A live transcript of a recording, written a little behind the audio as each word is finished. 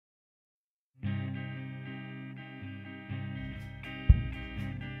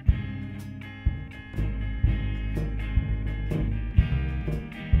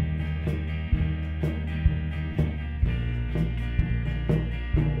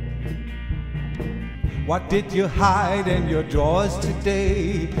What did you hide in your drawers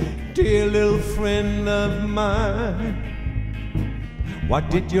today, dear little friend of mine? What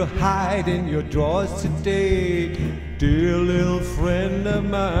did you hide in your drawers today, dear little friend of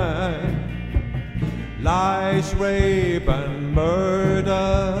mine? Lies, rape, and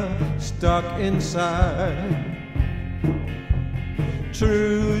murder stuck inside.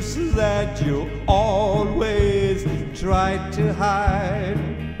 Truths that you always tried to hide.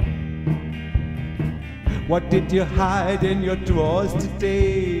 What did you hide in your drawers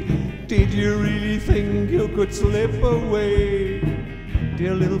today? Did you really think you could slip away?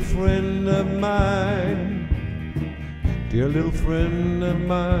 Dear little friend of mine, dear little friend of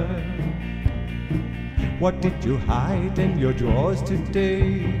mine. What did you hide in your drawers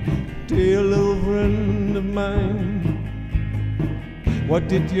today, dear little friend of mine? What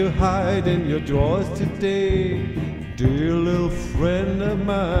did you hide in your drawers today, dear little friend of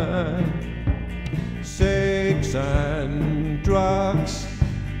mine? Sex and drugs,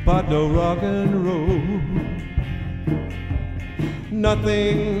 but no rock and roll.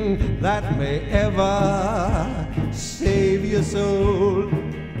 Nothing that may ever save your soul.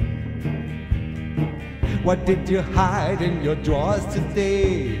 What did you hide in your drawers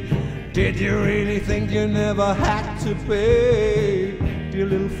today? Did you really think you never had to pay? Dear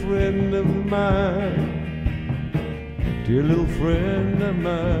little friend of mine, dear little friend of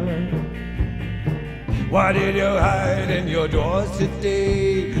mine. What did you hide in your drawers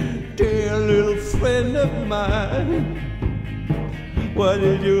today, dear little friend of mine? What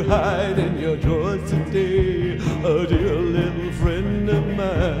did you hide in your drawers today, oh dear little friend of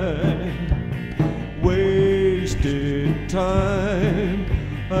mine? Wasted time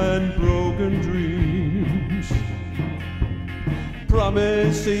and broken dreams,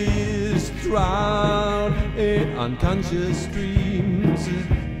 promises drowned in unconscious dreams.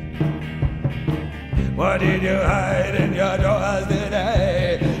 What did you hide in your drawers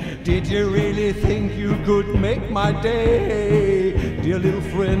today? Did you really think you could make my day, dear little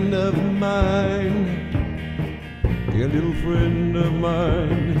friend of mine, dear little friend of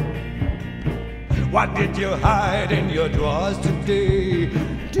mine? What did you hide in your drawers today,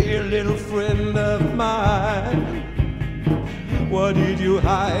 dear little friend of mine? What did you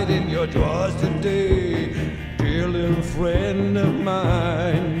hide in your drawers today, dear little friend of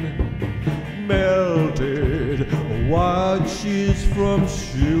mine? Melted watches from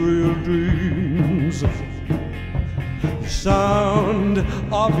serial dreams, sound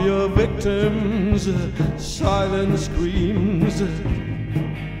of your victims' silent screams.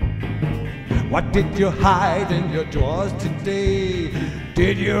 What did you hide in your drawers today?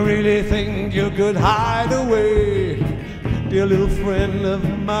 Did you really think you could hide away, dear little friend of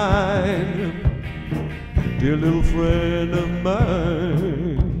mine, dear little friend of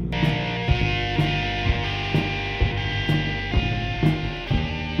mine?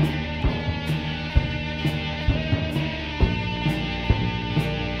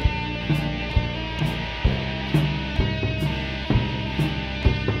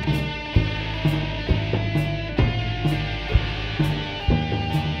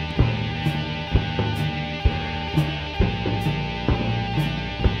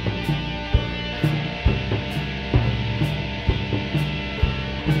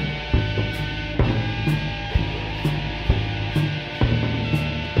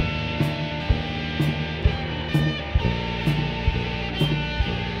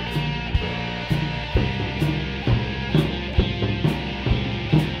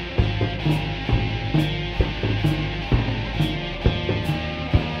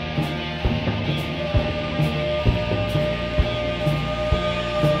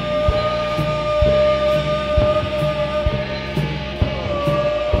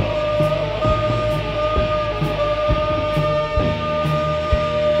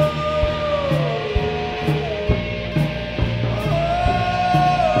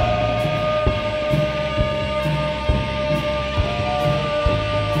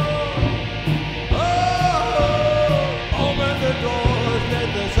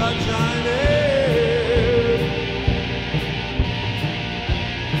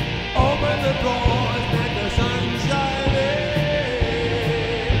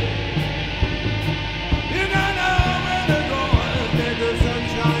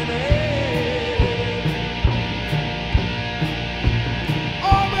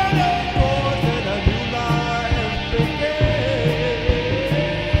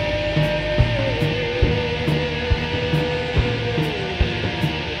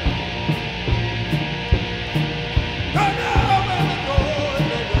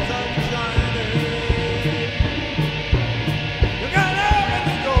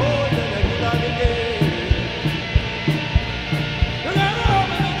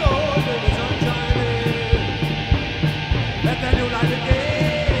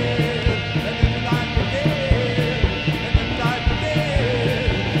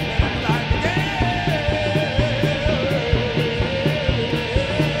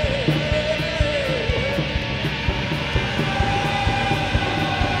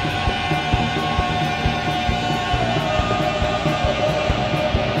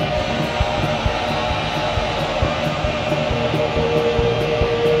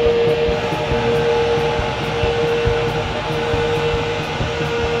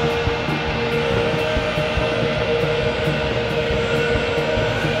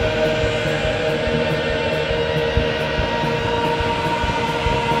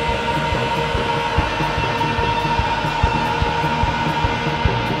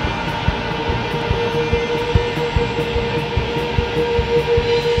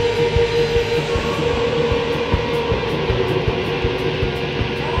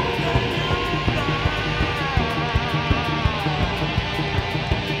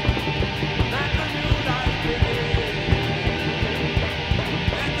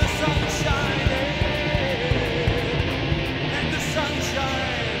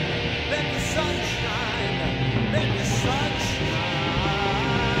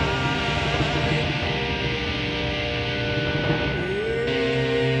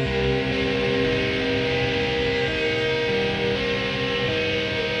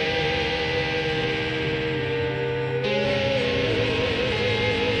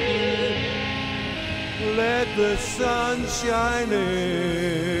 the sun shining.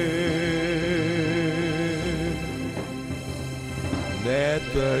 Let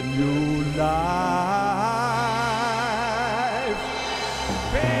the new light